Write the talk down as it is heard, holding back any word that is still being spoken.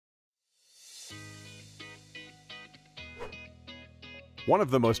One of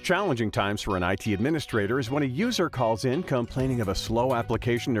the most challenging times for an IT administrator is when a user calls in complaining of a slow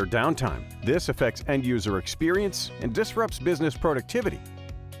application or downtime. This affects end-user experience and disrupts business productivity.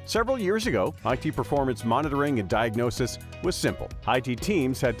 Several years ago, IT performance monitoring and diagnosis was simple. IT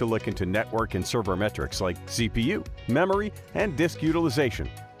teams had to look into network and server metrics like CPU, memory, and disk utilization.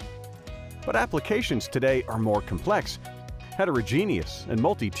 But applications today are more complex, heterogeneous, and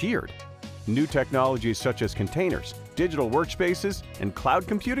multi-tiered. New technologies such as containers, digital workspaces, and cloud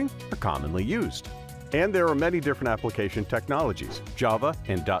computing are commonly used. And there are many different application technologies: Java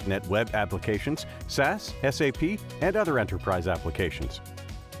and .NET Web applications, SaaS, SAP, and other enterprise applications.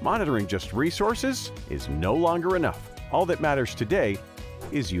 Monitoring just resources is no longer enough. All that matters today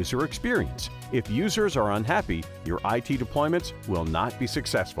is user experience. If users are unhappy, your IT deployments will not be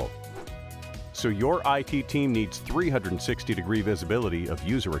successful. So your IT team needs 360-degree visibility of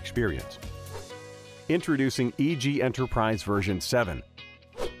user experience. Introducing EG Enterprise version 7,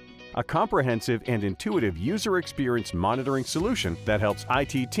 a comprehensive and intuitive user experience monitoring solution that helps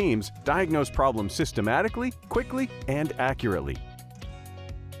IT teams diagnose problems systematically, quickly, and accurately.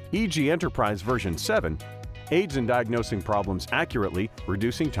 EG Enterprise version 7 aids in diagnosing problems accurately,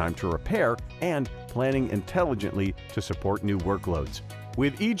 reducing time to repair, and planning intelligently to support new workloads.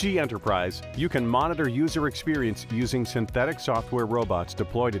 With EG Enterprise, you can monitor user experience using synthetic software robots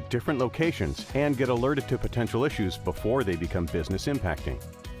deployed at different locations and get alerted to potential issues before they become business impacting.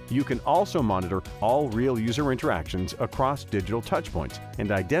 You can also monitor all real user interactions across digital touchpoints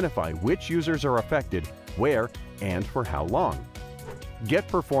and identify which users are affected, where, and for how long. Get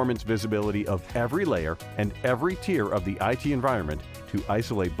performance visibility of every layer and every tier of the IT environment to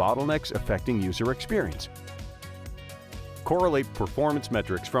isolate bottlenecks affecting user experience. Correlate performance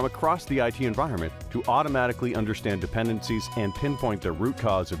metrics from across the IT environment to automatically understand dependencies and pinpoint the root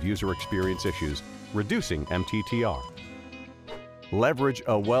cause of user experience issues, reducing MTTR. Leverage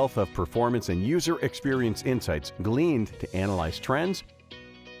a wealth of performance and user experience insights gleaned to analyze trends,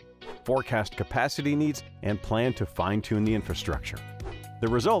 forecast capacity needs, and plan to fine-tune the infrastructure. The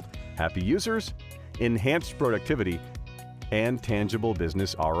result: happy users, enhanced productivity, and tangible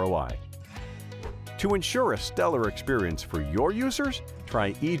business ROI. To ensure a stellar experience for your users,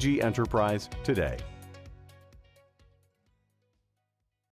 try EG Enterprise today.